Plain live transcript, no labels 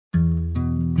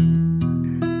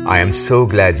I am so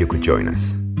glad you could join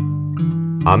us.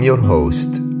 I'm your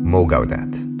host, Mo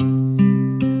Gaudat.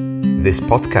 This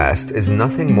podcast is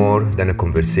nothing more than a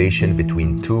conversation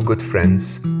between two good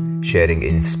friends sharing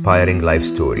inspiring life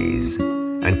stories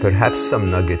and perhaps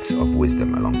some nuggets of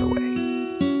wisdom along the way.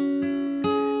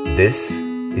 This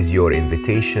is your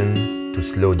invitation to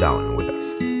slow down with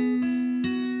us.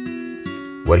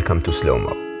 Welcome to Slow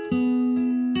Mo.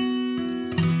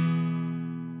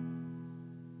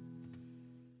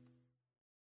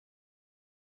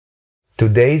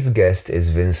 Today's guest is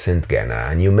Vincent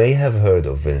Genna, and you may have heard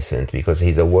of Vincent because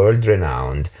he's a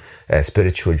world-renowned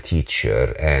spiritual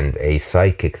teacher and a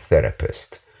psychic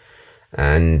therapist.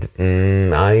 And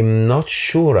I'm not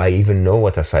sure I even know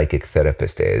what a psychic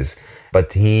therapist is,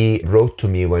 but he wrote to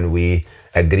me when we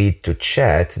agreed to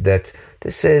chat that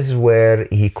this is where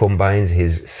he combines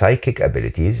his psychic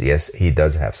abilities. Yes, he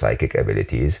does have psychic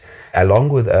abilities, along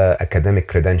with academic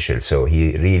credentials. So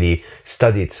he really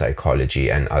studied psychology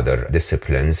and other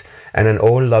disciplines, and an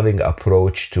all-loving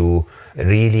approach to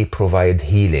really provide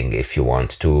healing, if you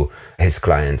want, to his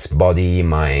clients' body,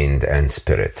 mind, and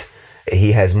spirit.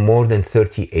 He has more than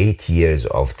 38 years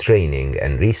of training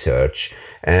and research,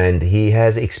 and he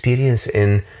has experience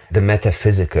in the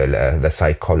metaphysical, the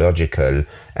psychological,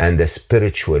 and the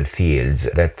spiritual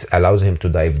fields that allows him to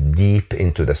dive deep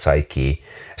into the psyche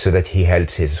so that he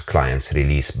helps his clients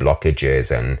release blockages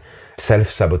and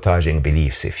self-sabotaging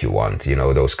beliefs, if you want,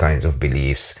 those kinds of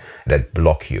beliefs that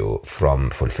block you from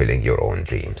fulfilling your own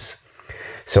dreams.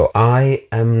 So I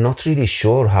am not really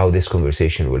sure how this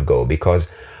conversation will go because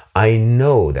I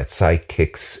know that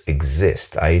psychics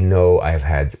exist. I know I've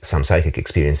had some psychic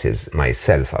experiences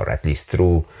myself, or at least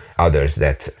through others,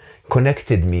 that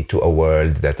connected me to a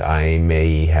world that I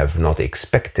may have not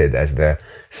expected as the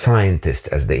scientist,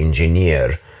 as the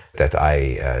engineer that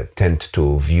I tend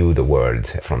to view the world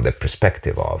from the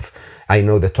perspective of. I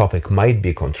know the topic might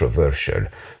be controversial,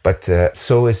 but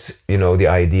so is, the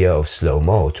idea of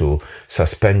slow-mo, to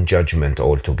suspend judgment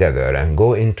altogether and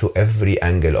go into every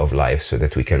angle of life so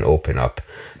that we can open up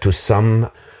to some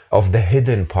of the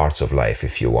hidden parts of life,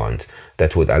 if you want,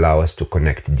 that would allow us to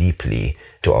connect deeply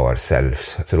to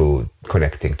ourselves through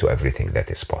connecting to everything that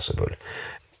is possible.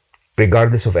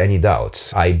 Regardless of any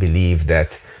doubts, I believe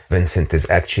that Vincent is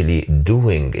actually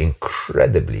doing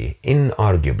incredibly,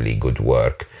 inarguably good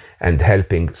work and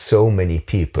helping so many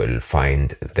people find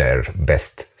their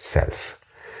best self.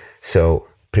 So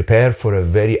prepare for a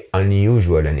very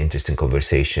unusual and interesting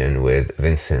conversation with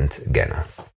Vincent Genna.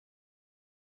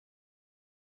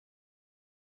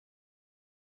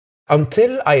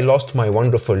 Until I lost my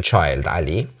wonderful child,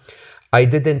 Ali, I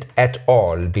didn't at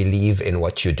all believe in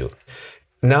what you do.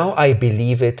 Now I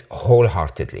believe it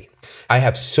wholeheartedly. I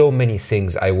have so many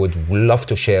things I would love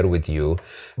to share with you.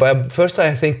 But first,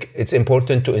 I think it's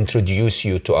important to introduce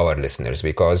you to our listeners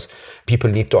because people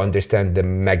need to understand the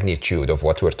magnitude of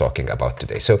what we're talking about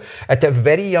today. So at a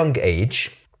very young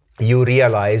age, you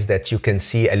realize that you can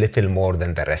see a little more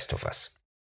than the rest of us.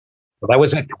 Well, I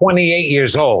was at 28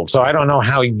 years old, so I don't know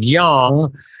how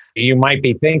young you might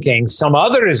be thinking. Some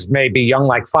others may be young,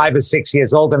 like 5 or 6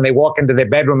 years old, and they walk into their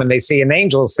bedroom and they see an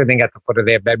angel sitting at the foot of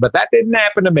their bed. But that didn't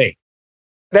happen to me.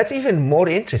 That's even more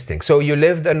interesting. So you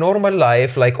lived a normal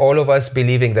life, like all of us,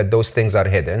 believing that those things are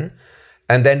hidden.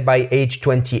 And then by age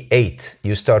 28,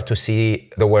 you start to see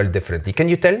the world differently. Can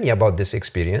you tell me about this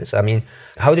experience? I mean,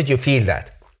 how did you feel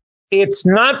that? It's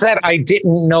not that I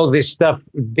didn't know this stuff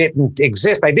didn't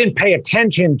exist. I didn't pay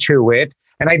attention to it,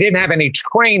 and I didn't have any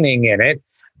training in it,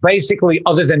 basically,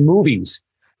 other than movies.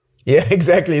 Yeah,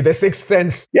 exactly. The Sixth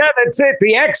Sense. Yeah, that's it.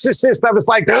 The Exorcist. I was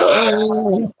like,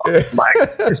 oh my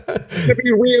goodness, to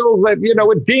be real that,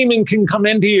 a demon can come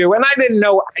into you. And I didn't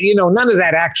know, none of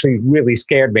that actually really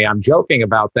scared me. I'm joking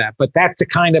about that. But that's the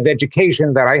kind of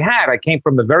education that I had. I came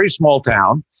from a very small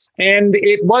town, and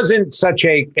it wasn't such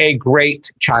a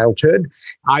great childhood.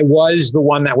 I was the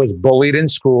one that was bullied in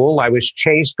school. I was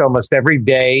chased almost every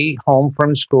day home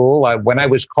from school. When I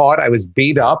was caught, I was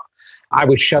beat up. I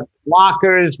was shut in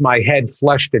lockers, my head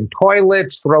flushed in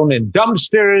toilets, thrown in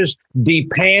dumpsters,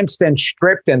 de-pantsed and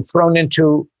stripped and thrown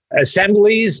into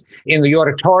assemblies in the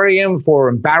auditorium for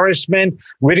embarrassment,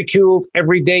 ridiculed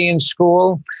every day in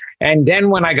school. And then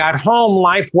when I got home,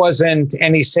 life wasn't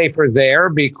any safer there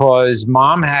because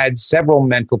mom had several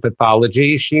mental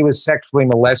pathologies. She was sexually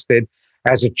molested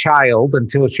as a child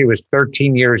until she was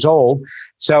 13 years old.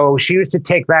 So she used to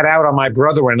take that out on my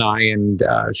brother and I, and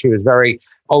she was very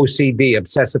OCD,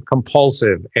 obsessive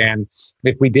compulsive. And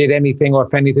if we did anything or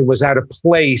if anything was out of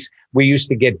place, we used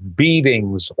to get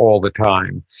beatings all the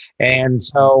time. And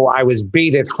so I was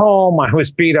beat at home. I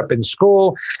was beat up in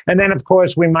school. And then, of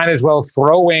course, we might as well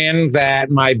throw in that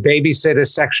my babysitter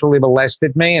sexually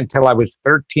molested me until I was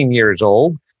 13 years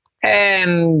old.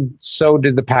 And so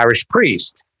did the parish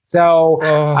priest. So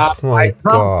I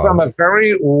come from a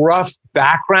very rough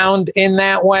background in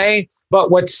that way.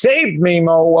 But what saved me,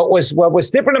 Mo, what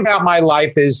was different about my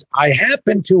life is I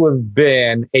happen to have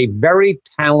been a very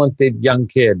talented young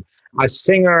kid, a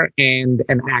singer and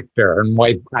an actor. And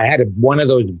I had one of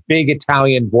those big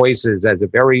Italian voices as a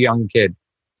very young kid.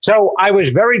 So I was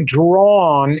very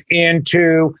drawn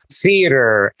into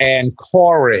theater and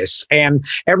chorus. And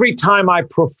every time I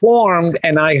performed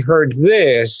and I heard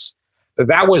this,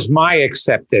 that was my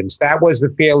acceptance. That was the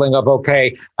feeling of,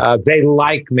 okay, they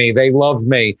like me, they love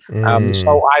me.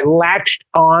 So I latched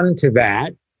on to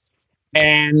that.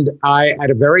 And I, at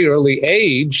a very early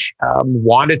age,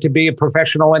 wanted to be a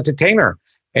professional entertainer.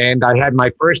 And I had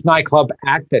my first nightclub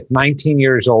act at 19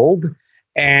 years old.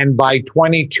 And by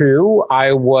 22,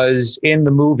 I was in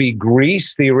the movie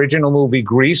Grease, the original movie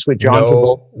Grease with John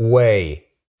Travolta. No way.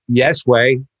 Yes,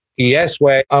 way. Yes,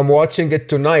 way. I'm watching it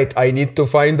tonight. I need to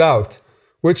find out.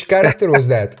 Which character was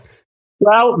that?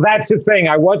 Well, that's the thing.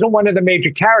 I wasn't one of the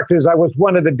major characters. I was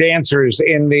one of the dancers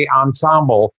in the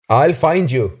ensemble. I'll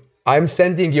find you. I'm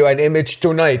sending you an image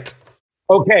tonight.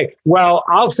 Okay, well,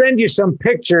 I'll send you some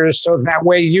pictures so that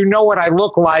way you know what I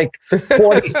look like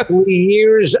 43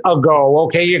 years ago.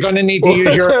 Okay, you're going to need to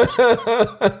use your...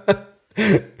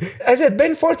 Has it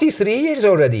been 43 years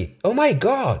already? Oh my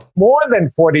God. More than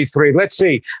 43. Let's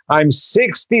see. I'm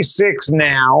 66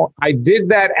 now. I did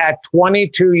that at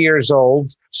 22 years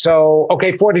old. So,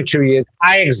 okay, 42 years.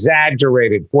 I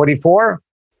exaggerated. 44?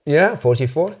 Yeah,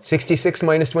 44. 66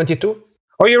 minus 22.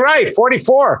 Oh, you're right.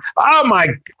 44. Oh my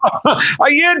God. Oh,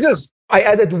 you're just... I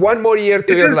added one more year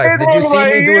to your life. Did you see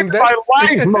me doing that? My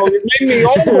life, Mo. You made me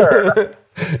older.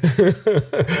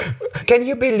 Can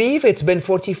you believe it's been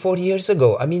 44 years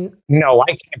ago? I mean... No,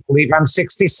 I can't believe I'm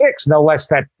 66. No less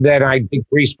that I did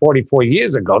Grease 44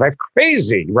 years ago. That's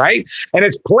crazy, right? And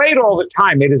it's played all the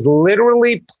time. It is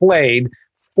literally played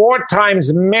 4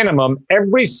 times minimum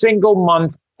every single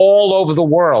month all over the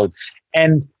world.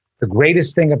 And the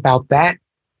greatest thing about that,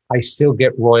 I still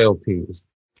get royalties.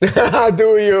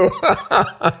 Do you?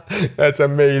 That's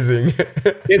amazing.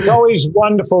 It's always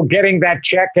wonderful getting that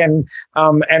check, and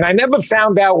I never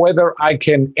found out whether I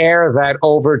can air that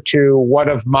over to one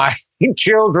of my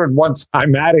children once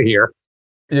I'm out of here.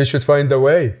 You should find a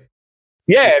way.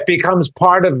 Yeah, it becomes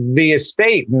part of the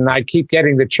estate, and I keep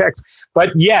getting the checks. But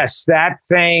yes, that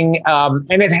thing,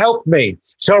 and it helped me.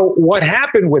 So what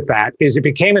happened with that is it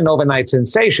became an overnight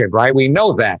sensation, right? We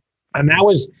know that. And that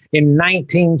was in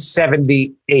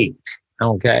 1978,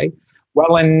 okay?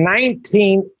 Well, in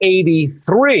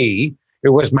 1983, it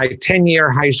was my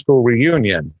 10-year high school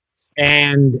reunion.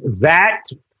 And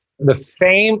the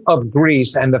fame of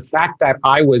Grease and the fact that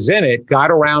I was in it got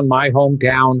around my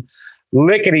hometown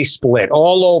lickety-split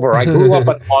all over. I grew up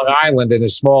on Long Island in a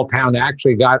small town,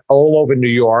 actually got all over New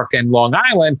York and Long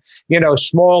Island. You know,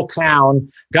 small town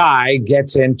guy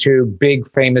gets into big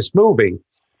famous movie.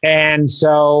 And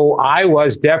so I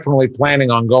was definitely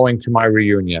planning on going to my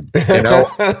reunion. You know,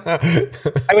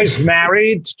 I was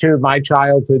married to my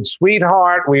childhood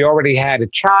sweetheart. We already had a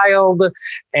child.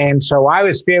 And so I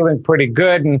was feeling pretty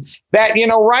good. And that, you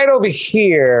know, right over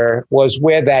here was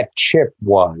where that chip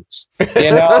was. You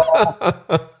know,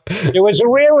 it was a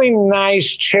really nice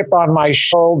chip on my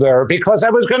shoulder because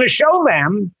I was going to show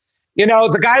them, you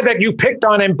know, the guy that you picked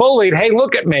on and bullied, hey,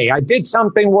 look at me. I did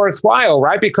something worthwhile,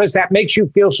 right? Because that makes you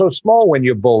feel so small when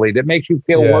you're bullied. It makes you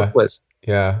feel worthless.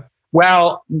 Yeah.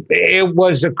 Well, it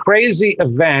was a crazy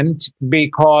event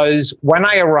because when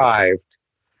I arrived,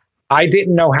 I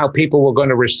didn't know how people were going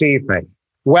to receive me.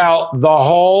 Well, the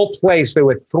whole place, there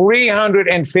were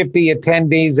 350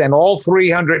 attendees, and all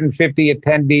 350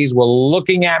 attendees were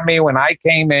looking at me when I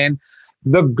came in.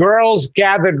 The girls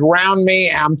gathered around me.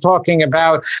 I'm talking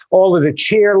about all of the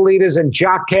cheerleaders and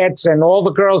jockettes and all the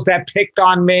girls that picked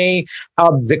on me,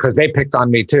 because they picked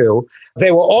on me too. They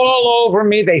were all over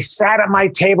me. They sat at my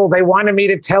table. They wanted me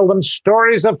to tell them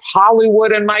stories of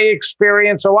Hollywood and my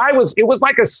experience. So it was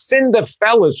like a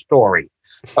Cinderella story,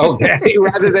 okay,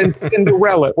 rather than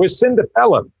Cinderella. It was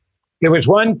Cinderella. There was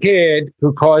one kid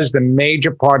who caused a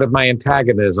major part of my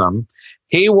antagonism.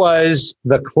 He was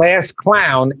the class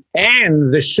clown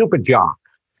and the super jock.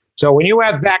 So when you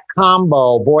have that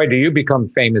combo, boy, do you become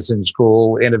famous in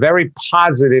school in a very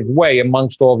positive way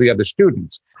amongst all the other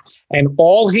students. And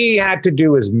all he had to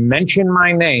do is mention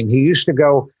my name. He used to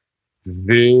go,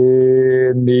 Vinny.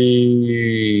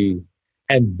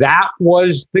 And that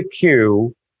was the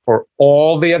cue for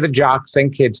all the other jocks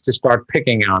and kids to start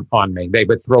picking on me. They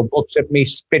would throw books at me,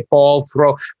 spitball,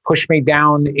 push me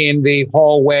down in the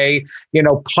hallway,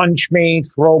 punch me,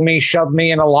 throw me, shove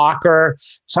me in a locker,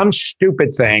 some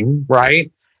stupid thing,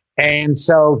 right? And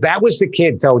so that was the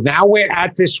kid. So now we're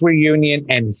at this reunion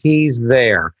and he's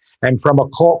there. And from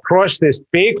across this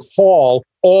big hall,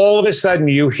 all of a sudden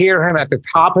you hear him at the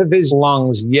top of his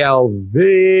lungs yell,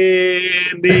 Vinny.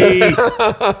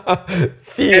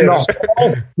 Fear. And the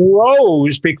hall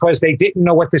froze because they didn't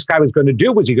know what this guy was going to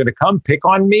do. Was he going to come pick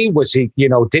on me? Was he,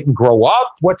 didn't grow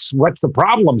up? What's the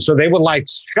problem? So they were like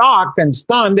shocked and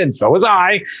stunned, and so was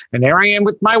I. And there I am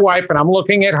with my wife, and I'm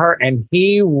looking at her, and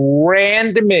he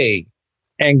ran to me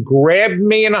and grabbed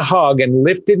me in a hug and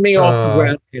lifted me off the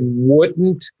ground and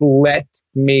wouldn't let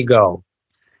me go.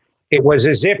 It was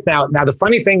as if now the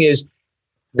funny thing is,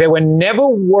 there were never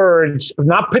words,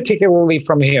 not particularly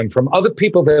from him, from other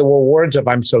people, there were words of,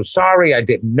 I'm so sorry, I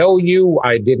didn't know you,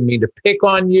 I didn't mean to pick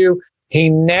on you.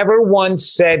 He never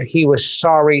once said he was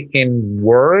sorry in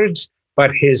words,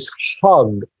 but his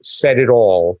hug said it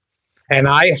all. And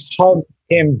I hugged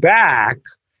him back.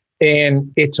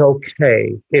 And it's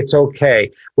okay. It's okay.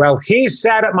 Well, he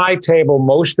sat at my table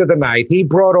most of the night. He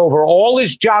brought over all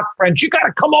his jock friends. You got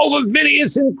to come over, Vinny.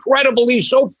 It's incredible. He's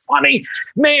so funny.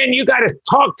 Man, you got to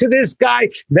talk to this guy.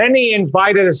 Then he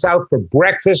invited us out for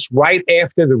breakfast right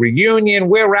after the reunion.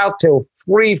 We're out till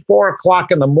 3, 4 o'clock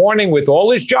in the morning with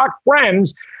all his jock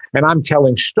friends. And I'm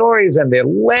telling stories and they're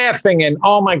laughing. And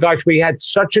oh my gosh, we had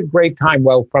such a great time.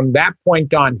 Well, from that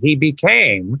point on, he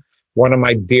became one of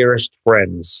my dearest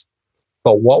friends.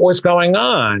 But what was going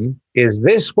on is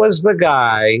this was the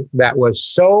guy that was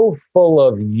so full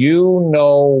of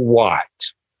what,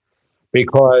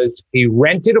 because he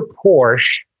rented a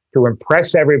Porsche to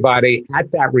impress everybody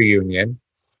at that reunion.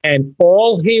 And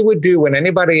all he would do when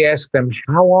anybody asked him,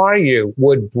 how are you,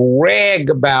 would brag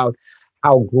about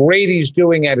how great he's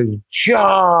doing at his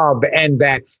job and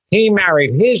that he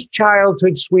married his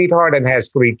childhood sweetheart and has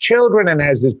 3 children and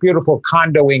has this beautiful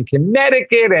condo in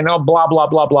Connecticut and blah, blah,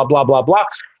 blah, blah, blah, blah, blah.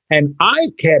 And I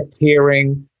kept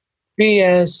hearing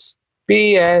BS,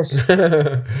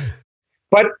 BS.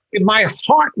 But my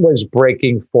heart was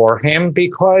breaking for him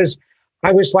because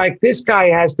I was like, this guy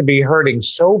has to be hurting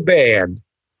so bad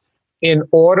in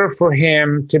order for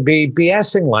him to be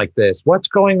BSing like this. What's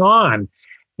going on?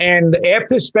 And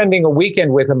after spending a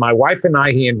weekend with him, my wife and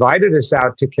I, he invited us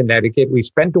out to Connecticut. We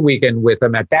spent the weekend with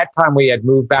him. At that time, we had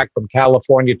moved back from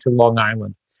California to Long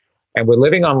Island. And we're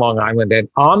living on Long Island. And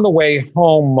on the way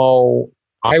home, Mo,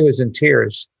 I was in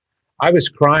tears. I was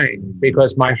crying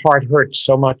because my heart hurt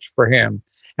so much for him.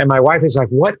 And my wife is like,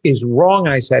 what is wrong?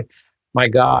 I said, my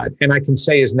God. And I can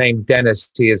say his name,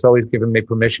 Dennis. He has always given me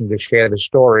permission to share the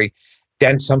story.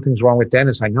 Something's wrong with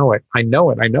Dennis. I know it. I know.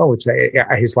 It's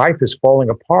his life is falling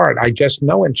apart. I just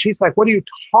know. And she's like, what are you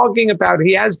talking about?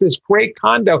 He has this great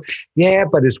condo. Yeah,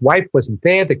 but his wife wasn't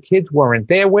there. The kids weren't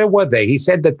there. Where were they? He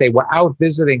said that they were out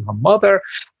visiting her mother.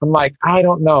 I'm like, I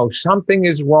don't know. Something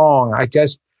is wrong.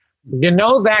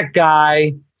 That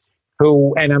guy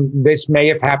who, and this may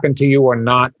have happened to you or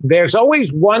not, there's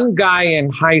always one guy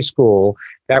in high school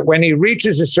that when he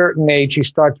reaches a certain age, he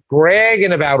starts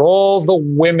bragging about all the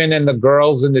women and the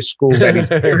girls in the school that he's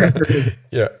with.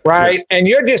 Yeah. Right? And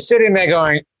you're just sitting there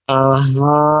going,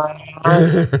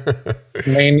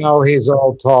 they know he's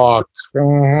all talk.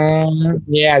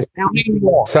 Yes, tell me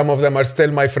more. Some of them are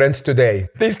still my friends today.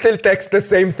 They still text the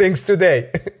same things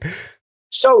today.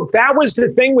 So that was the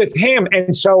thing with him.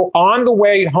 And so on the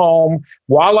way home,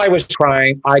 while I was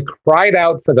crying, I cried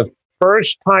out for the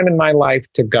first time in my life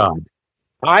to God.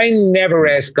 I never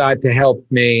asked God to help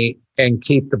me and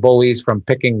keep the bullies from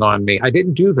picking on me. I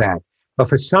didn't do that. But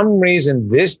for some reason,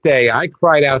 this day, I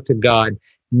cried out to God,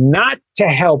 not to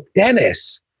help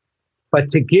Dennis, but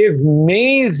to give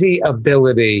me the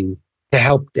ability to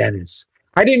help Dennis.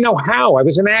 I didn't know how. I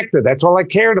was an actor. That's all I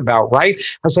cared about, right? I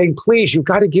was saying, please, you've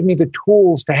got to give me the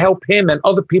tools to help him and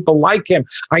other people like him.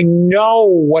 I know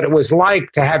what it was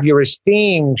like to have your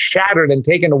esteem shattered and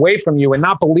taken away from you and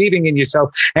not believing in yourself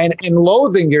and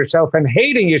loathing yourself and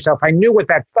hating yourself. I knew what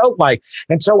that felt like.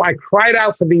 And so I cried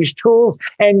out for these tools.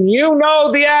 And you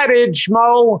know the adage,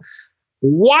 Mo,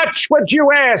 watch what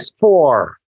you ask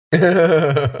for.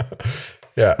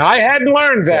 Yeah. I hadn't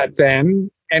learned that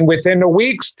then. And within a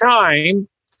week's time,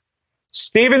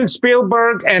 Steven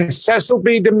Spielberg and Cecil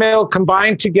B. DeMille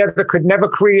combined together could never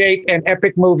create an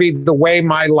epic movie the way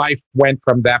my life went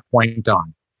from that point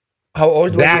on. How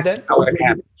old were you That's then? how it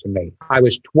happened to me. I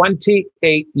was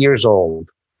 28 years old.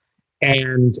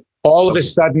 And all of a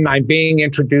sudden, I'm being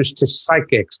introduced to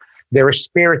psychics. There are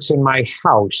spirits in my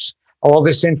house. All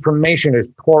this information is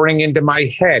pouring into my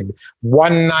head.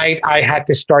 One night, I had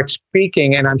to start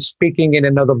speaking, and I'm speaking in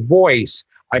another voice.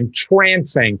 I'm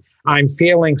trancing. I'm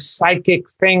feeling psychic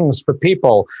things for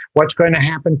people. What's going to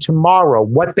happen tomorrow?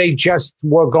 What they just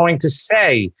were going to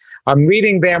say. I'm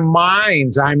reading their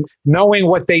minds. I'm knowing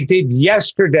what they did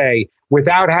yesterday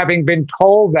without having been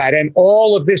told that. And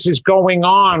all of this is going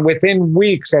on within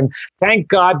weeks. And thank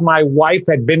God my wife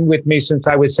had been with me since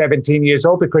I was 17 years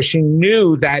old, because she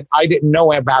knew that I didn't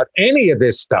know about any of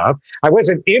this stuff. I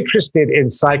wasn't interested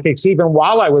in psychics even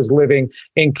while I was living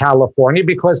in California,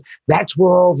 because that's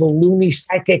where all the loony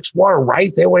psychics were,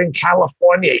 right? They were in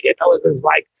California. You know, it was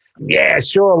like, yeah,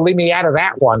 sure, leave me out of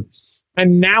that one.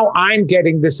 And now I'm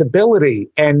getting this ability.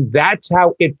 And that's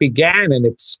how it began. And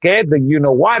it scared the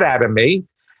you-know-what out of me.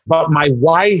 But my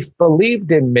wife believed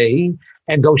in me.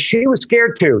 And though she was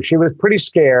scared too, she was pretty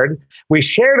scared. We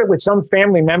shared it with some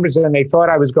family members and they thought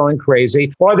I was going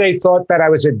crazy. Or they thought that I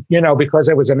was, because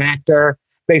I was an actor.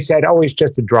 They said, oh, he's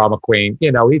just a drama queen.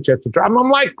 He's just a drama.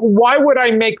 I'm like, why would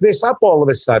I make this up all of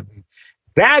a sudden?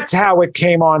 That's how it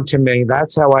came on to me.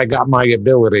 That's how I got my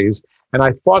abilities. And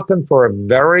I fought them for a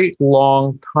very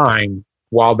long time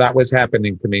while that was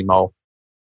happening to me, Mo.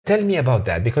 Tell me about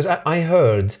that, because I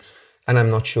heard, and I'm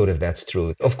not sure if that's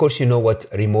true. Of course, you know what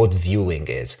remote viewing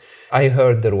is. I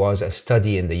heard there was a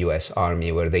study in the US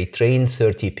Army where they trained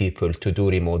 30 people to do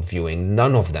remote viewing.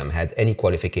 None of them had any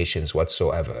qualifications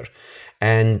whatsoever.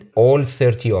 And all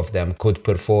 30 of them could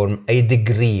perform a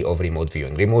degree of remote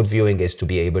viewing. Remote viewing is to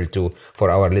be able to, for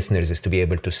our listeners, is to be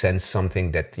able to sense something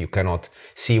that you cannot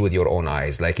see with your own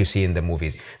eyes, like you see in the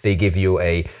movies. They give you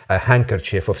a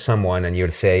handkerchief of someone and you'll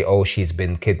say, oh, she's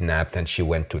been kidnapped and she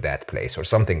went to that place or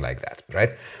something like that, right?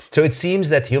 So it seems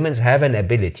that humans have an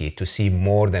ability to see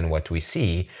more than what we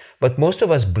see, but most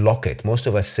of us block it. Most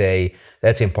of us say,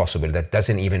 that's impossible. That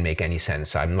doesn't even make any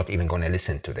sense. I'm not even going to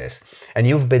listen to this. And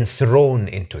you've been thrown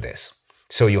into this.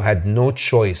 So you had no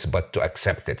choice but to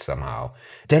accept it somehow.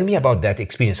 Tell me about that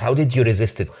experience. How did you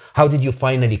resist it? How did you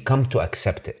finally come to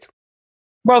accept it?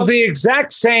 Well, the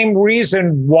exact same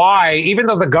reason why, even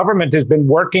though the government has been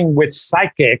working with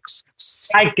psychics,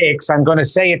 I'm going to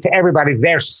say it to everybody,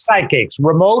 they're psychics.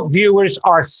 Remote viewers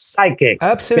are psychics.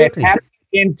 Absolutely. They're tapping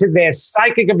into their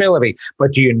psychic ability.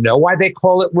 But do you know why they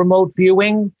call it remote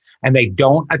viewing? And they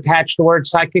don't attach the word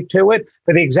psychic to it?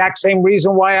 For the exact same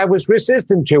reason why I was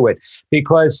resistant to it.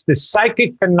 Because the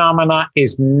psychic phenomena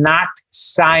is not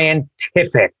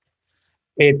scientific.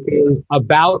 It is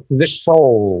about the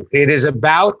soul. It is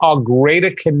about a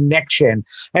greater connection.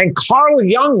 And Carl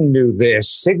Jung knew this,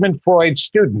 Sigmund Freud's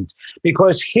student,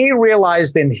 because he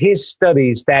realized in his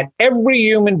studies that every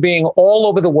human being all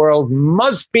over the world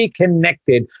must be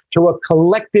connected to a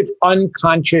collective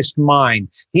unconscious mind.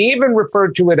 He even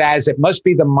referred to it as it must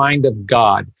be the mind of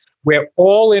God, where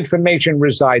all information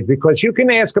resides. Because you can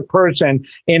ask a person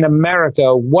in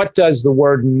America, what does the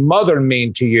word mother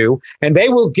mean to you? And they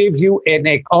will give you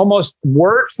an almost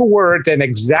word for word, an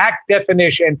exact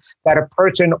definition that a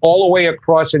person all the way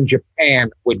across in Japan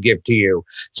would give to you.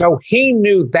 So he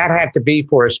knew that had to be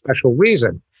for a special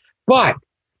reason. But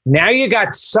now you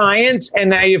got science and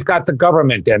now you've got the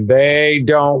government, and they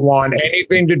don't want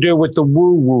anything to do with the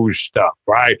woo-woo stuff,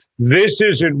 right? This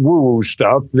isn't woo-woo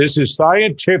stuff. This is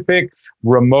scientific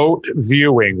remote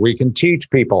viewing. We can teach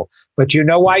people. But you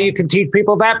know why you can teach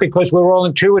people that? Because we're all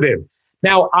intuitive.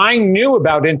 Now, I knew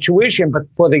about intuition, but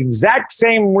for the exact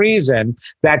same reason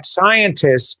that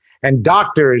scientists and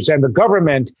doctors and the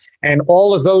government and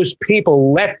all of those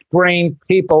people, left-brain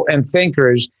people and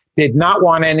thinkers, did not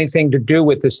want anything to do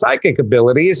with the psychic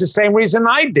ability is the same reason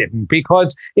I didn't,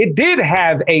 because it did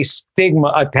have a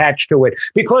stigma attached to it.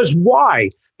 Because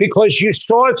why? Because you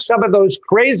saw some of those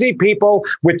crazy people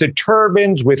with the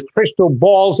turbans, with crystal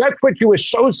balls. That's what you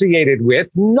associated with,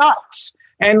 nuts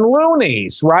and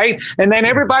loonies, right? And then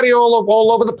everybody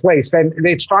all over the place. And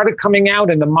it started coming out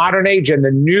in the modern age and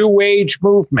the New Age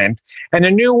movement. And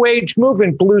the New Age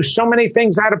movement blew so many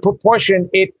things out of proportion,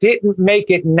 it didn't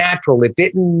make it natural. It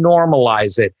didn't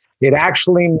normalize it. It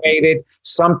actually made it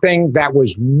something that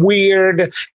was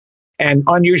weird and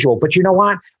unusual. But you know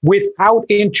what? Without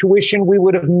intuition, we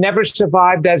would have never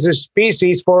survived as a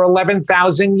species for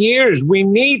 11,000 years. We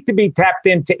need to be tapped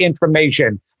into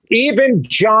information. Even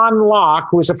John Locke,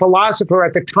 who was a philosopher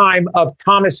at the time of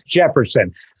Thomas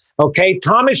Jefferson, Okay.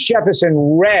 Thomas Jefferson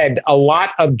read a lot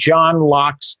of John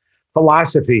Locke's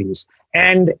philosophies,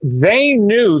 and they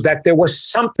knew that there was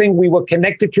something we were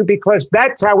connected to, because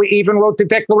that's how we even wrote the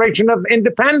Declaration of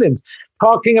Independence,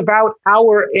 talking about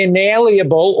our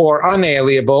inalienable or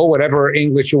unalienable, whatever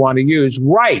English you want to use,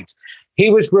 right. He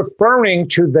was referring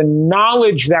to the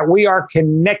knowledge that we are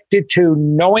connected to,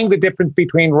 knowing the difference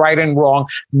between right and wrong,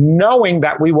 knowing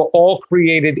that we were all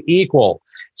created equal.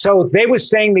 So they were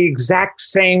saying the exact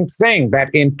same thing,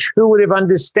 that intuitive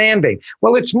understanding.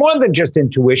 Well, it's more than just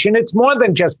intuition. It's more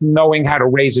than just knowing how to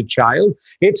raise a child.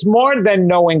 It's more than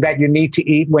knowing that you need to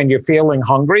eat when you're feeling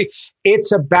hungry.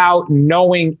 It's about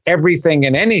knowing everything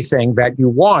and anything that you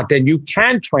want, and you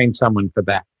can train someone for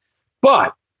that.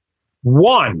 But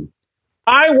one,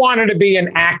 I wanted to be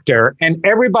an actor, and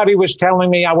everybody was telling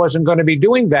me I wasn't going to be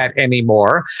doing that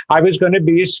anymore. I was going to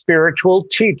be a spiritual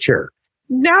teacher.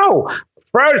 No.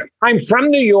 First, I'm from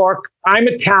New York, I'm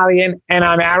Italian, and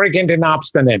I'm arrogant and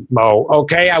obstinate, Mo.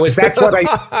 Okay? That's what I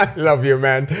I love you,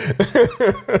 man. For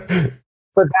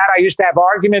that, I used to have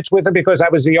arguments with her because I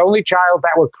was the only child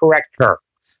that would correct her.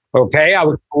 Okay? I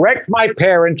would correct my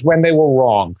parents when they were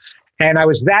wrong. And I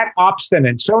was that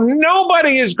obstinate. So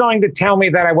nobody is going to tell me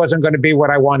that I wasn't going to be what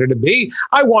I wanted to be.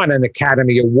 I want an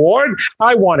Academy Award.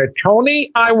 I want a Tony.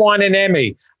 I want an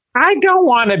Emmy. I don't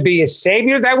want to be a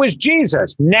savior. That was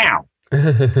Jesus. Now,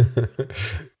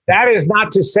 that is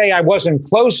not to say I wasn't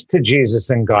close to Jesus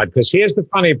and God, because here's the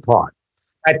funny part.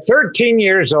 At 13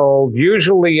 years old,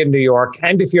 usually in New York,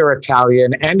 and if you're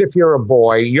Italian, and if you're a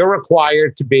boy, you're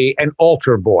required to be an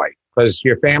altar boy, because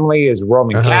your family is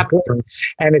Roman Catholic.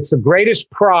 And it's the greatest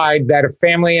pride that a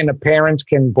family and the parents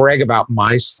can brag about.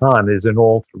 My son is an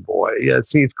altar boy.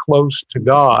 Yes, he's close to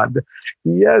God.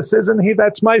 Yes, isn't he?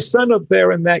 That's my son up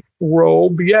there in that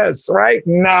robe. Yes, right?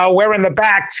 No, we're in the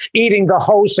back eating the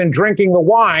host and drinking the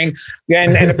wine.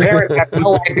 And the parents have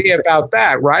no idea about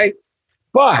that, right?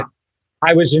 But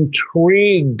I was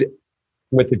intrigued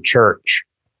with the church,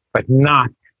 but not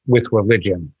with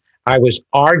religion. I was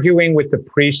arguing with the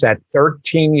priests at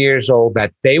 13 years old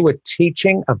that they were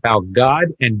teaching about God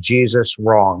and Jesus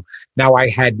wrong. Now, I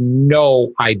had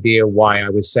no idea why I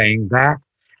was saying that.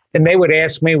 And they would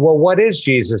ask me, well, what is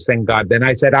Jesus and God? Then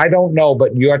I said, I don't know,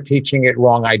 but you're teaching it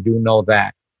wrong. I do know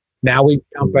that. Now we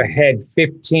jump ahead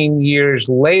 15 years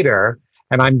later,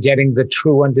 and I'm getting the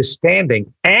true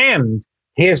understanding. And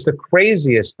here's the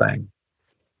craziest thing.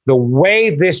 The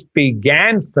way this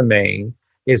began for me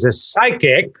is a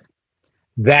psychic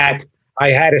that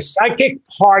I had a psychic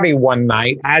party one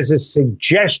night as a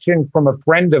suggestion from a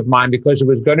friend of mine because it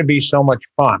was going to be so much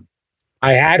fun.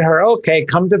 I had her, okay,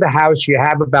 come to the house. You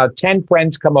have about 10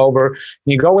 friends come over.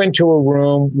 You go into a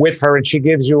room with her and she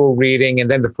gives you a reading. And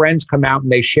then the friends come out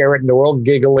and they share it and they're all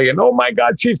giggly. And oh my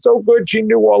God, she's so good. She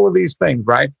knew all of these things,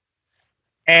 right?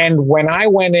 And when I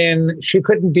went in, she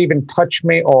couldn't even touch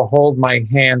me or hold my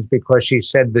hand because she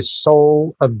said, the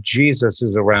soul of Jesus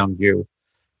is around you.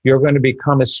 You're going to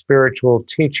become a spiritual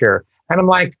teacher. And I'm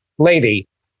like, lady,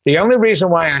 the only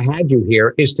reason why I had you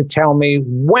here is to tell me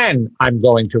when I'm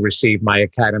going to receive my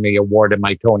Academy Award and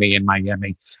my Tony and my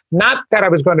Emmy. Not that I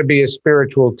was going to be a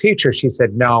spiritual teacher. She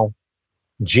said, no,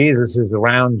 Jesus is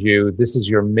around you. This is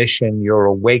your mission. You're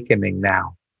awakening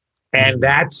now. And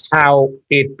that's how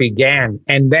it began.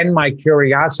 And then my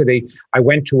curiosity, I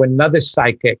went to another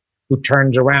psychic who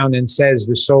turns around and says,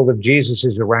 the soul of Jesus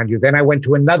is around you. Then I went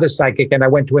to another psychic and I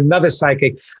went to another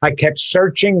psychic. I kept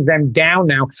searching them down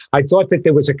now. I thought that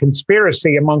there was a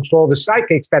conspiracy amongst all the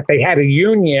psychics, that they had a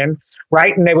union,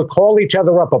 right? And they would call each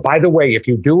other up. Oh, by the way, if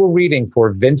you do a reading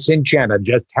for Vincent, Genna,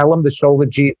 just tell them the soul of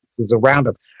Jesus is around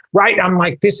them. Right? I'm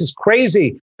like, this is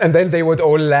crazy. And then they would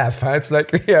all laugh. Huh? It's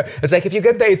like, yeah, it's like if you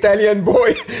get the Italian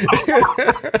boy.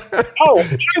 Oh,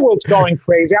 I was going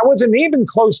crazy. I wasn't even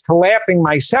close to laughing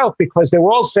myself because they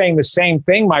were all saying the same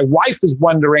thing. My wife was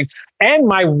wondering, and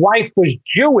my wife was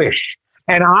Jewish,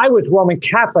 and I was Roman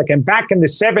Catholic. And back in the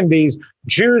 70s,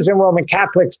 Jews and Roman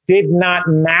Catholics did not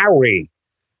marry.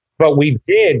 But we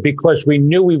did because we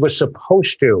knew we were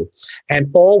supposed to.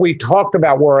 And all we talked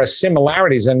about were our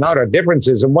similarities and not our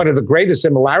differences. And one of the greatest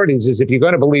similarities is if you're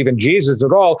going to believe in Jesus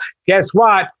at all, guess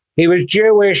what? He was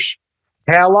Jewish.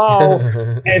 Hello.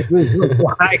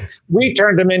 Like, we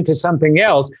turned him into something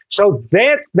else. So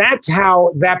that's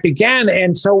how that began.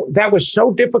 And so that was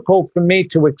so difficult for me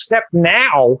to accept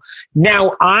now.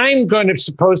 Now I'm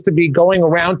supposed to be going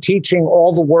around teaching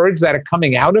all the words that are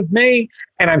coming out of me,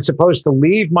 and I'm supposed to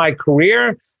leave my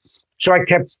career. So I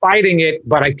kept fighting it,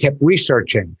 but I kept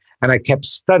researching and I kept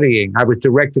studying. I was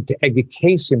directed to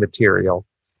education material,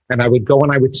 and I would go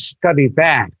and I would study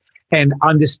that and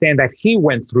understand that he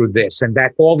went through this and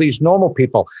that all these normal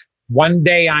people. One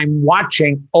day I'm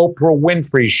watching Oprah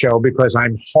Winfrey's show because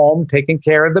I'm home taking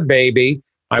care of the baby.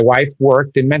 My wife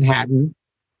worked in Manhattan,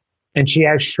 and she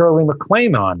has Shirley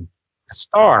MacLaine on, a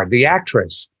star, the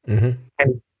actress. Mm-hmm.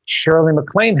 And Shirley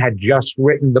MacLaine had just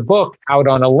written the book Out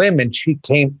on a Limb, and she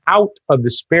came out of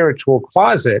the spiritual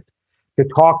closet to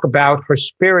talk about her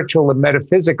spiritual and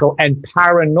metaphysical and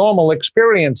paranormal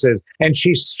experiences. And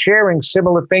she's sharing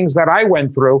similar things that I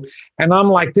went through. And I'm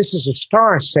like, this is a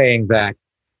star saying that.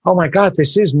 Oh my God,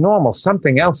 this is normal.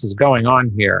 Something else is going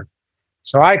on here.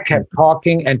 So I kept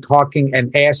talking and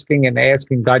asking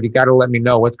God, you got to let me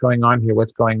know what's going on here,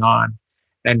 what's going on.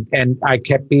 And I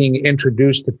kept being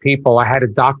introduced to people. I had a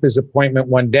doctor's appointment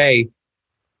one day,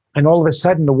 and all of a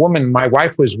sudden the woman, my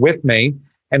wife was with me,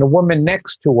 and a woman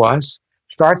next to us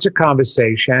starts a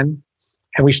conversation,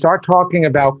 and we start talking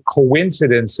about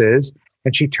coincidences.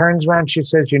 And she turns around, she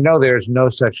says, there's no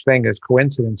such thing as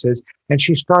coincidences. And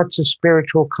she starts a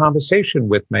spiritual conversation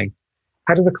with me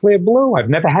out of the clear blue. I've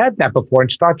never had that before,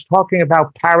 and starts talking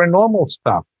about paranormal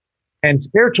stuff and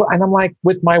spiritual. And I'm like,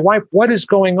 with my wife, what is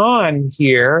going on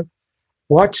here?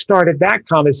 What started that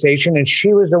conversation? And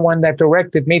she was the one that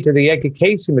directed me to the Edgar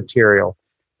Cayce material.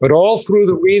 But all through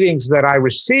the readings that I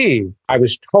received, I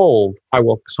was told I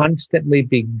will constantly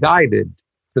be guided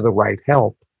to the right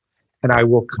help. And I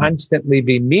will constantly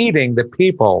be meeting the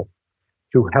people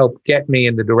to help get me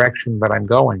in the direction that I'm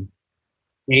going.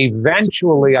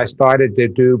 Eventually, I started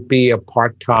to be a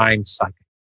part-time psychic.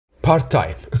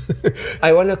 Part-time.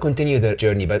 I want to continue the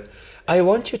journey, but I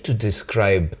want you to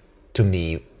describe to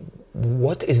me,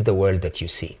 what is the world that you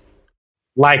see?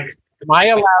 Like, am I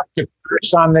allowed to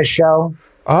curse on this show?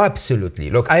 Oh, absolutely.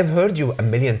 Look, I've heard you a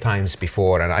million times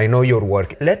before, and I know your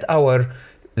work. Let our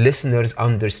listeners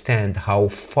understand how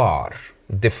far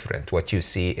different what you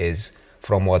see is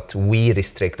from what we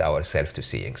restrict ourselves to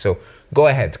seeing. So go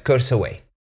ahead, curse away.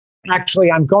 Actually,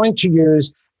 I'm going to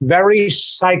use very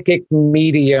psychic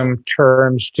medium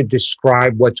terms to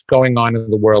describe what's going on in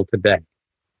the world today.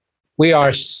 We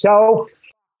are so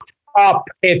up,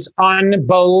 it's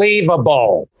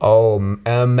unbelievable. Oh,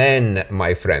 amen,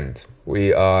 my friend.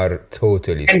 We are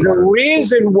totally And the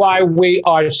reason why we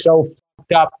are so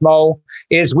up, Mo,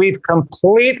 is we've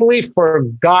completely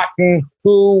forgotten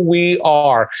who we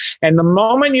are. And the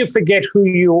moment you forget who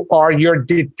you are, you're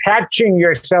detaching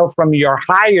yourself from your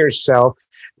higher self,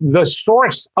 the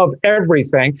source of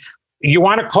everything. You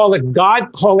want to call it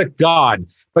God, call it God.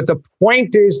 But the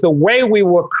point is, the way we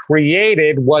were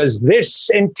created was this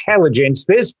intelligence,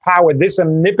 this power, this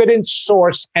omnipotent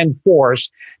source and force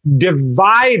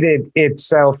divided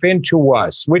itself into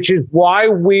us, which is why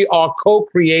we are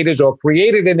co-creators or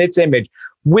created in its image.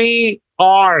 We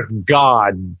are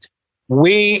God.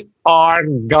 We are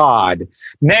God.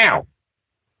 Now,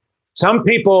 some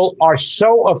people are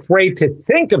so afraid to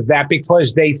think of that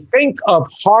because they think of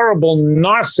horrible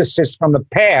narcissists from the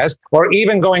past, or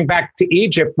even going back to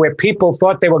Egypt where people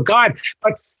thought they were God.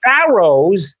 But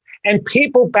pharaohs and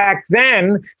people back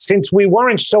then, since we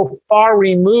weren't so far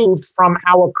removed from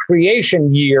our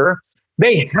creation year,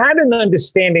 they had an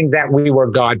understanding that we were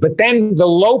God. But then the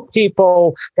low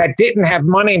people that didn't have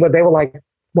money, but they were like,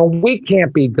 well, we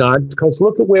can't be gods because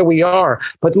look at where we are.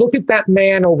 But look at that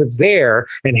man over there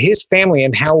and his family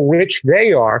and how rich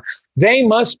they are. They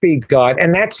must be God.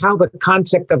 And that's how the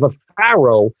concept of a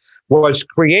pharaoh was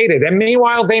created. And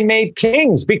meanwhile, they made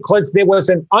kings because there was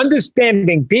an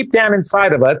understanding deep down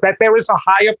inside of us that there is a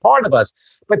higher part of us.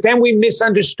 But then we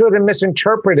misunderstood and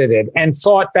misinterpreted it and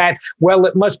thought that, well,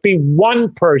 it must be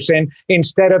one person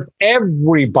instead of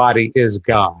everybody is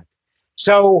God.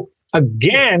 So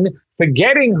again,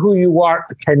 forgetting who you are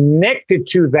connected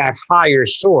to that higher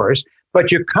source,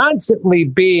 but you're constantly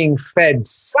being fed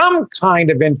some kind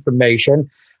of information.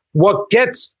 What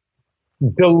gets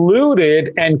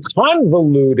diluted and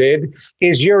convoluted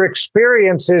is your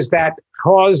experiences that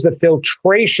cause the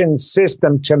filtration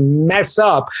system to mess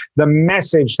up the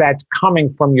message that's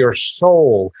coming from your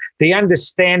soul. The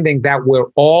understanding that we're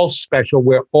all special,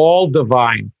 we're all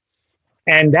divine.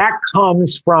 And that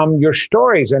comes from your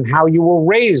stories and how you were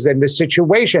raised in the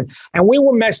situation. And we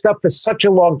were messed up for such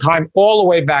a long time, all the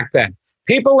way back then.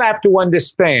 People have to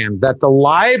understand that the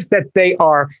lives that they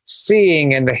are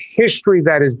seeing and the history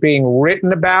that is being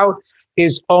written about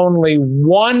is only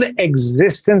one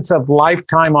existence of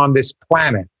lifetime on this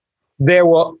planet. There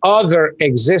were other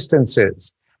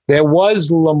existences. There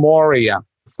was Lemuria.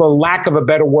 For lack of a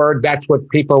better word, that's what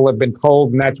people have been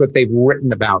told, and that's what they've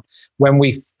written about. When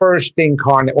we first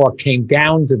incarnated or came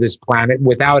down to this planet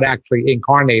without actually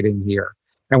incarnating here,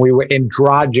 and we were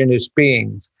androgynous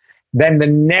beings. Then the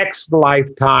next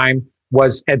lifetime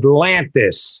was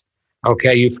Atlantis.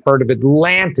 Okay, you've heard of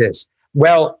Atlantis.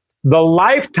 Well, the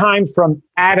lifetime from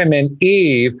Adam and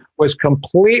Eve was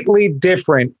completely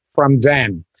different from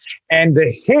then. And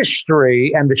the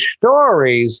history and the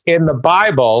stories in the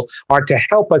Bible are to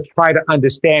help us try to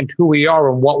understand who we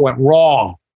are and what went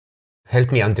wrong.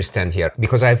 Help me understand here,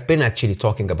 because I've been actually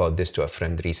talking about this to a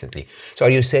friend recently. So are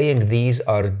you saying these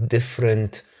are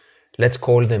different, let's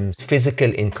call them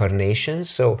physical incarnations?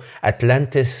 So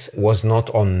Atlantis was not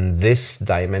on this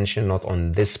dimension, not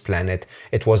on this planet.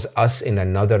 It was us in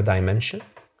another dimension?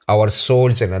 Our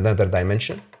souls in another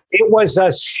dimension? It was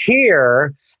us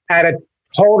here at a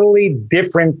totally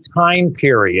different time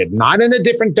period, not in a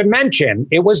different dimension.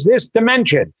 It was this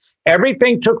dimension.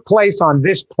 Everything took place on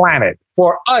this planet,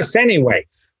 for us anyway.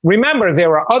 Remember,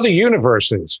 there are other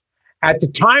universes. At the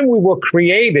time we were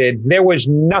created, there was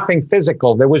nothing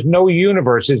physical. There was no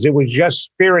universes. It was just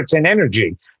spirits and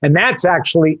energy. And that's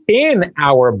actually in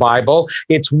our Bible.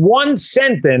 It's one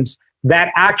sentence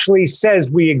that actually says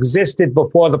we existed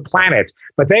before the planets.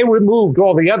 But they removed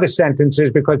all the other sentences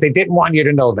because they didn't want you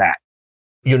to know that.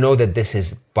 You know that this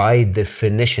is by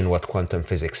definition what quantum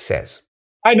physics says.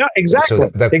 I know, exactly. So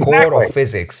the exactly. core of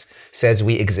physics says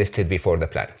we existed before the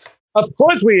planets. Of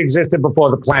course we existed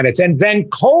before the planets, and then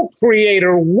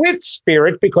co-creator with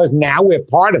spirit, because now we're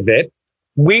part of it,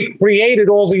 we created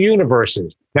all the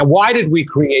universes. Now, why did we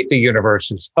create the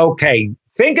universes? Okay,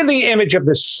 think of the image of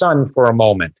the sun for a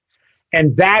moment,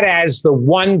 and that as the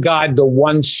one God, the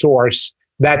one source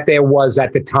that there was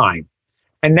at the time.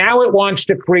 And now it wants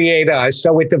to create us,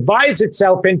 so it divides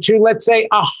itself into, let's say,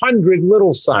 100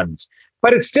 little suns.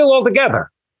 But it's still all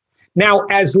together. Now,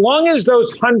 as long as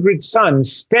those 100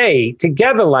 suns stay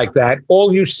together like that,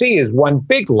 all you see is one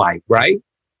big light, right?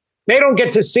 They don't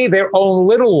get to see their own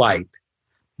little light.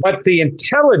 But the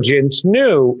intelligence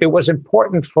knew it was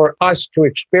important for us to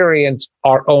experience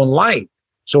our own light.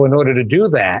 So in order to do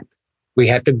that, we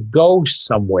had to go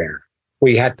somewhere.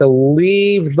 We had to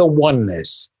leave the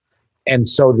oneness. And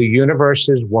so the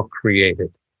universes were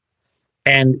created.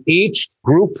 And each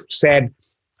group said,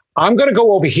 I'm going to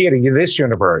go over here to this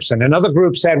universe. And another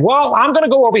group said, well, I'm going to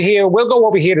go over here. We'll go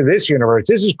over here to this universe.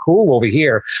 This is cool over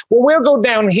here. Well, we'll go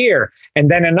down here. And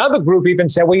then another group even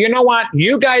said, well, you know what?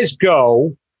 You guys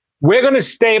go. We're going to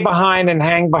stay behind and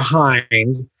hang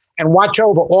behind and watch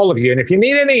over all of you. And if you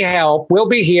need any help, we'll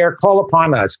be here. Call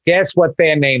upon us. Guess what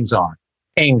their names are?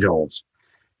 Angels.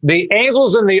 The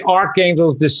angels and the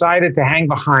archangels decided to hang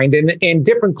behind. And in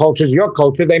different cultures, your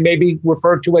culture, they may be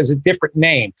referred to as a different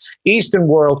name. Eastern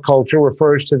world culture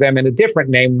refers to them in a different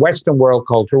name. Western world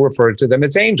culture refers to them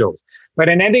as angels. But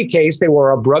in any case, they were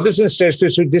our brothers and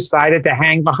sisters who decided to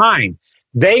hang behind.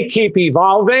 They keep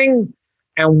evolving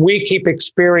and we keep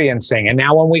experiencing. And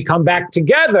now when we come back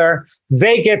together,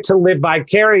 they get to live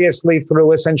vicariously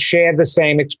through us and share the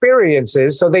same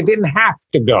experiences. So they didn't have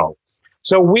to go.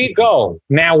 So we go.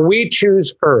 Now we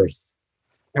choose Earth.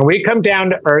 And we come down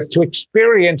to Earth to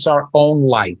experience our own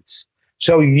lights.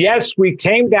 So yes, we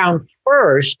came down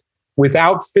first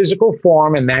without physical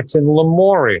form, and that's in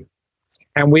Lemuria.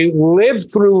 And we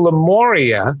lived through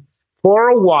Lemuria for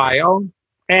a while,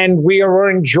 and we are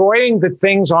enjoying the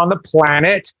things on the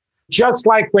planet. Just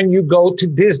like when you go to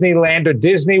Disneyland or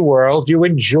Disney World, you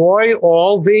enjoy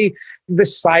all the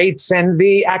sights and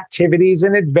the activities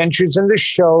and adventures and the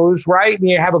shows, right? And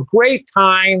you have a great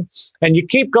time and you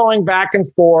keep going back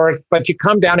and forth, but you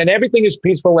come down and everything is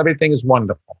peaceful, everything is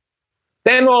wonderful.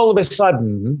 Then all of a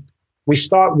sudden, we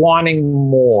start wanting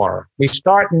more. We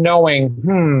start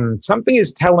knowing, something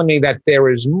is telling me that there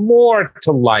is more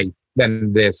to life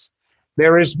than this.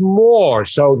 There is more.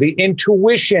 So the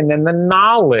intuition and the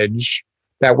knowledge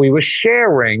that we were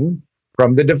sharing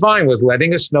from the divine was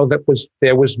letting us know that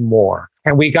there was more.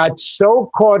 And we got so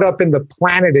caught up in the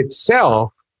planet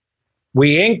itself,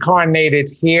 we incarnated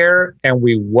here and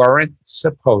we weren't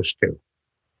supposed to.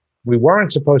 We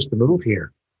weren't supposed to move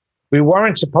here. We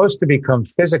weren't supposed to become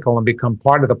physical and become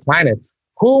part of the planet.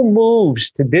 Who moves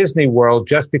to Disney World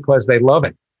just because they love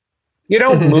it? You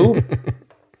don't move.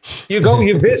 You go,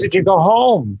 you visit, you go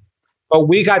home. But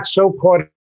we got so caught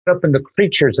up in the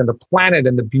creatures and the planet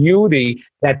and the beauty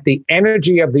that the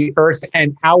energy of the earth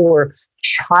and our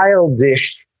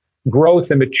childish growth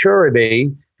and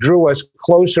maturity drew us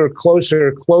closer,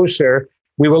 closer, closer.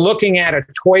 We were looking at a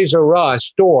Toys R Us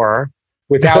store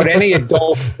without any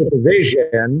adult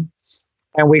supervision,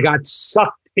 and we got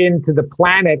sucked into the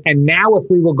planet. And now if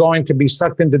we were going to be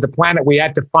sucked into the planet, we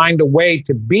had to find a way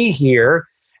to be here.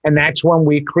 And that's when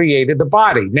we created the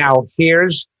body. Now,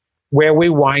 here's where we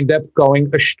wind up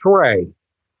going astray.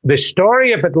 The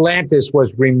story of Atlantis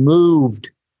was removed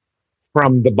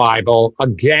from the Bible,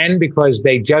 again, because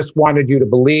they just wanted you to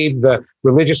believe, the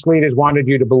religious leaders wanted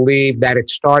you to believe that it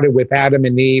started with Adam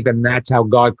and Eve and that's how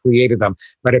God created them.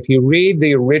 But if you read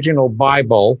the original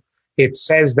Bible, it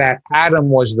says that Adam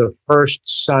was the first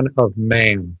son of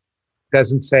man. It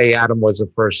doesn't say Adam was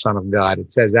the first son of God.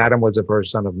 It says Adam was the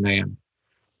first son of man.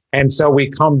 And so we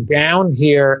come down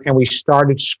here and we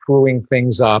started screwing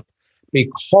things up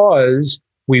because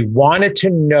we wanted to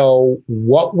know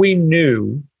what we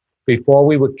knew before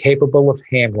we were capable of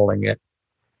handling it.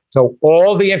 So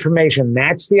all the information,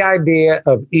 that's the idea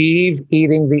of Eve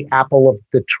eating the apple of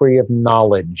the tree of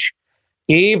knowledge.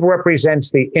 Eve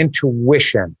represents the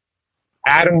intuition.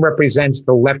 Adam represents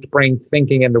the left brain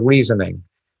thinking and the reasoning.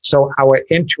 So our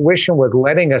intuition was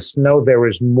letting us know there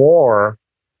is more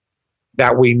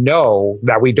that we know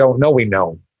that we don't know we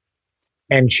know.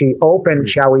 And she opened,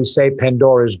 shall we say,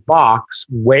 Pandora's box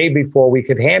way before we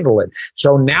could handle it.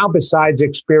 So now, besides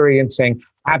experiencing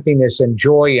happiness and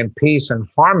joy and peace and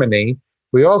harmony,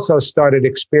 we also started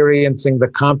experiencing the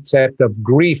concept of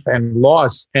grief and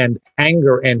loss and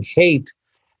anger and hate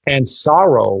and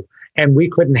sorrow. And we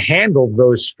couldn't handle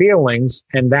those feelings.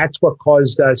 And that's what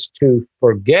caused us to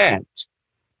forget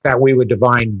that we were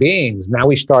divine beings. Now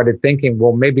we started thinking,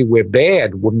 well, maybe we're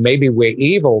bad. Well, maybe we're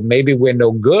evil. Maybe we're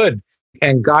no good.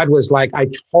 And God was like, I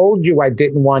told you I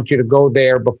didn't want you to go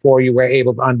there before you were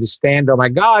able to understand. Oh my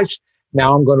gosh,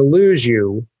 now I'm going to lose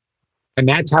you. And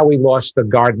that's how we lost the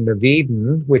Garden of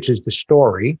Eden, which is the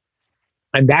story.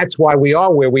 And that's why we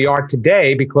are where we are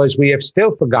today, because we have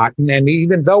still forgotten. And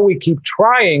even though we keep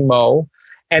trying, Mo,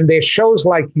 and there's shows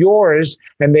like yours,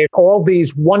 and there's all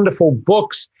these wonderful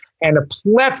books and a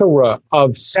plethora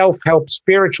of self-help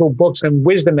spiritual books and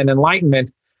wisdom and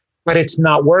enlightenment, but it's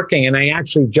not working. And I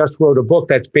actually just wrote a book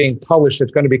that's being published.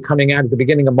 It's going to be coming out at the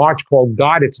beginning of March called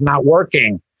God, It's Not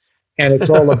Working. And it's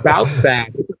all about that.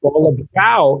 It's all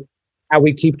about how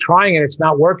we keep trying and it's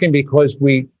not working because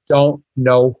we don't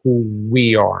know who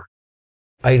we are.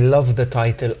 I love the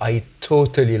title. I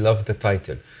totally love the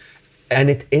title. And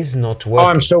it is not working. Oh,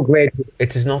 I'm so glad.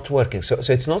 It is not working. So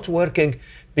it's not working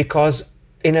because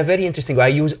in a very interesting way,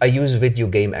 I use video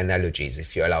game analogies,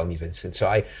 if you allow me, Vincent.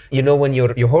 So when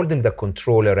you're holding the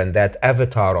controller and that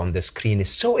avatar on the screen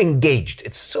is so engaged,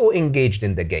 it's so engaged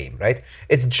in the game, right?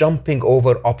 It's jumping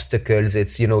over obstacles,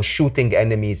 it's, shooting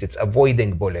enemies, it's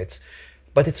avoiding bullets,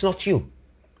 but it's not you.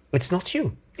 It's not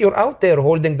you. You're out there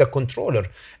holding the controller.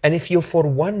 And if you for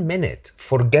 1 minute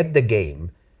forget the game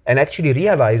and actually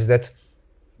realize that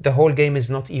the whole game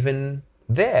is not even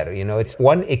there, it's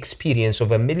one experience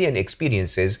of a million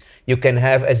experiences you can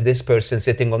have as this person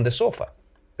sitting on the sofa,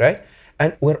 right?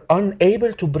 And we're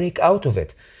unable to break out of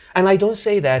it. And I don't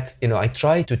say that, I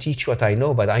try to teach what I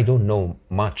know, but I don't know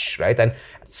much, right? And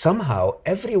somehow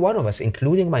every one of us,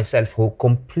 including myself, who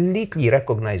completely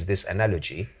recognize this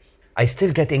analogy, I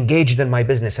still get engaged in my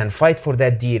business and fight for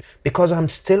that deal because I'm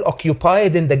still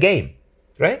occupied in the game,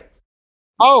 right?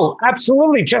 Oh,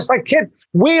 absolutely. Just like kids,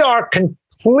 we are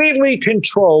completely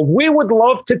controlled. We would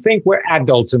love to think we're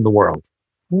adults in the world.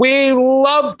 We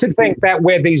love to think that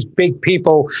we're these big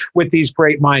people with these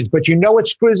great minds. But you know what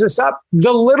screws us up?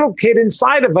 The little kid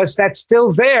inside of us that's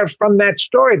still there from that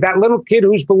story. That little kid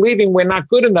who's believing we're not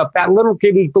good enough. That little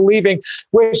kid who's believing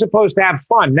we're supposed to have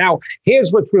fun. Now,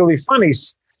 here's what's really funny.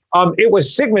 It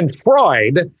was Sigmund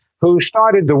Freud who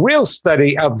started the real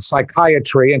study of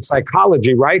psychiatry and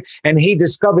psychology, right? And he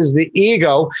discovers the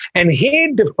ego, and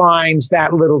he defines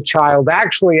that little child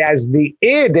actually as the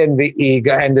id and the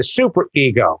ego and the super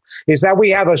ego, is that we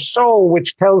have a soul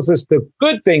which tells us the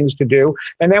good things to do,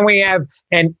 and then we have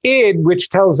an id which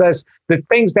tells us the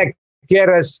things that get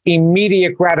us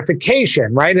immediate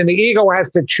gratification, right? And the ego has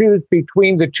to choose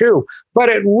between the two. But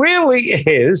it really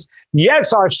is,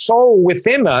 yes, our soul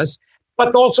within us,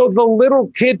 but also the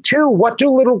little kid too. What do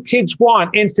little kids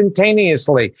want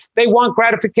instantaneously? They want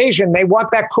gratification. They want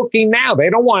that cookie now.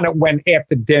 They don't want it when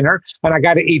after dinner and I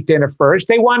got to eat dinner first.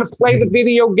 They want to play the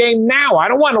video game now. I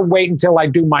don't want to wait until I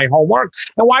do my homework.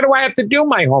 And why do I have to do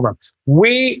my homework?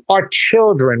 We are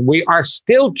children. We are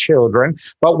still children,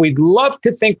 but we'd love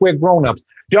to think we're grown-ups.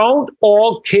 Don't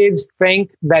all kids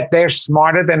think that they're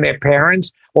smarter than their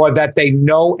parents or that they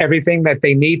know everything that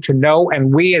they need to know,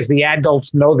 and we as the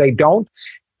adults know they don't?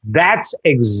 That's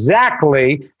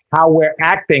exactly how we're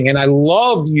acting. And I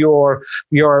love your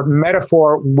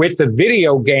metaphor with the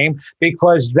video game,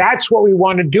 because that's what we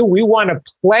want to do. We want to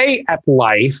play at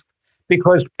life,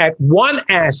 because at one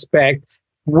aspect,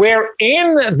 We're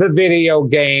in the video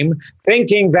game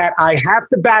thinking that I have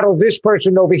to battle this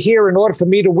person over here in order for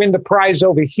me to win the prize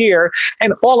over here.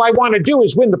 And all I want to do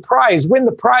is win the prize, win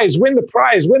the prize, win the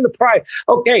prize, win the prize.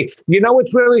 Okay, you know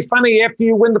what's really funny? After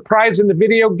you win the prize in the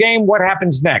video game, what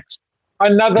happens next?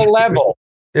 Another level.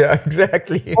 Yeah,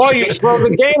 exactly. Or you throw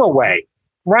the game away,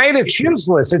 right? It's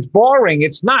useless. It's boring.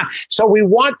 It's not. So we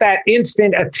want that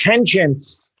instant attention.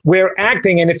 We're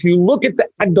acting, and if you look at the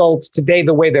adults today,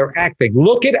 the way they're acting,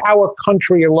 look at our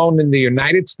country alone in the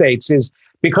United States, is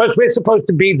because we're supposed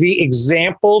to be the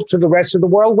example to the rest of the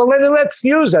world. Well, let's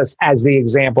use us as the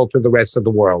example to the rest of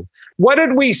the world. What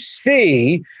did we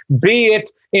see, be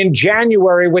it in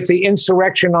January with the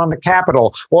insurrection on the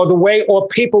Capitol, or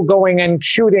people going and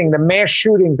shooting, the mass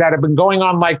shootings that have been going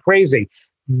on like crazy?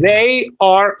 They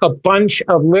are a bunch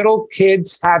of little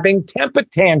kids having temper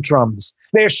tantrums.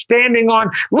 They're standing on,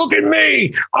 look at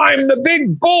me, I'm the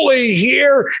big bully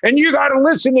here, and you got to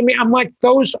listen to me. I'm like,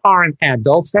 those aren't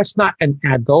adults. That's not an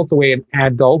adult the way an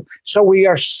adult. So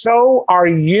our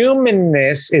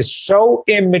humanness is so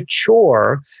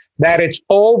immature that it's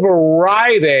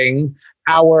overriding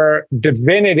our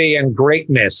divinity and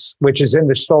greatness, which is in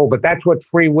the soul. But that's what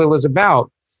free will is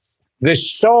about. The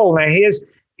soul. Now,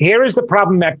 here is the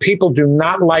problem that people do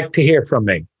not like to hear from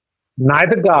me.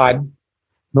 Neither God,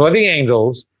 nor the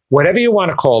angels, whatever you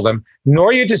want to call them,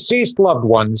 nor your deceased loved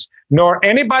ones, nor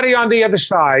anybody on the other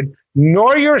side,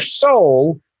 nor your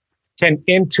soul can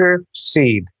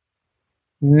intercede.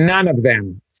 None of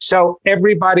them. So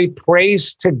everybody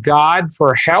prays to God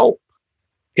for help.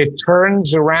 It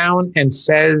turns around and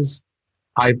says,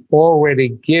 I've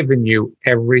already given you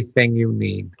everything you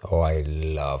need. Oh, I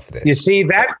love this. You see,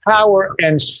 that power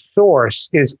and source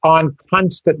is on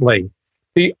constantly.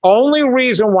 The only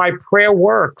reason why prayer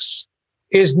works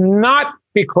is not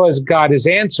because God is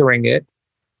answering it.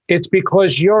 It's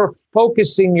because you're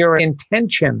focusing your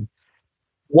intention.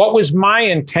 What was my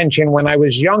intention when I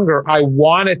was younger? I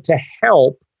wanted to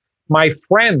help my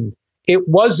friend. It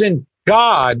wasn't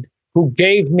God who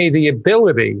gave me the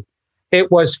ability. It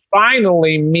was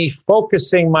finally me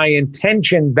focusing my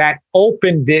intention that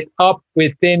opened it up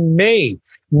within me.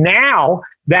 Now,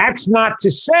 that's not to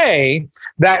say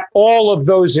that all of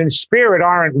those in spirit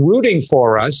aren't rooting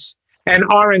for us and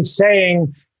aren't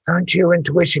saying, turn to your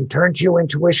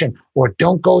intuition, or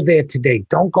don't go there today,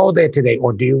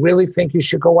 or do you really think you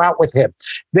should go out with him?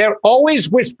 They're always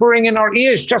whispering in our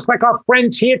ears, just like our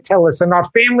friends here tell us and our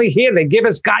family here. They give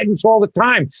us guidance all the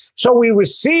time. So we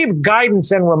receive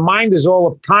guidance and reminders all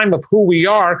the time of who we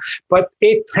are, but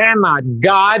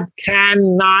God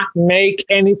cannot make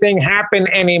anything happen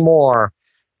anymore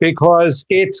because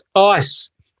it's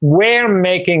us. We're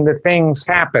making the things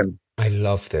happen. I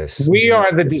love this. We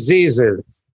are the diseases.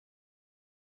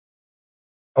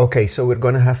 Okay, so we're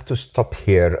going to have to stop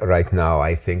here right now.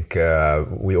 I think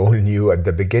we all knew at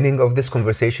the beginning of this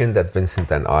conversation that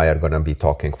Vincent and I are going to be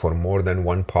talking for more than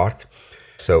one part.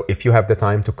 So if you have the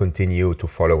time to continue to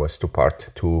follow us to part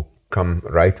 2, come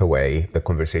right away. The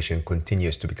conversation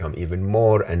continues to become even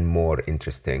more and more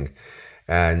interesting.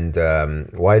 And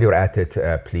while you're at it,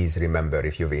 please remember,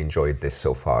 if you've enjoyed this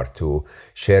so far, to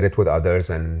share it with others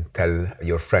and tell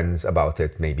your friends about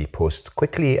it. Maybe post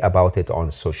quickly about it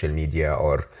on social media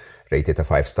or rate it a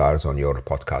 5 stars on your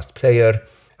podcast player.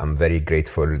 I'm very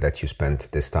grateful that you spent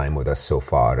this time with us so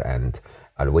far, and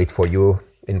I'll wait for you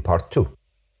in part 2.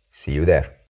 See you there.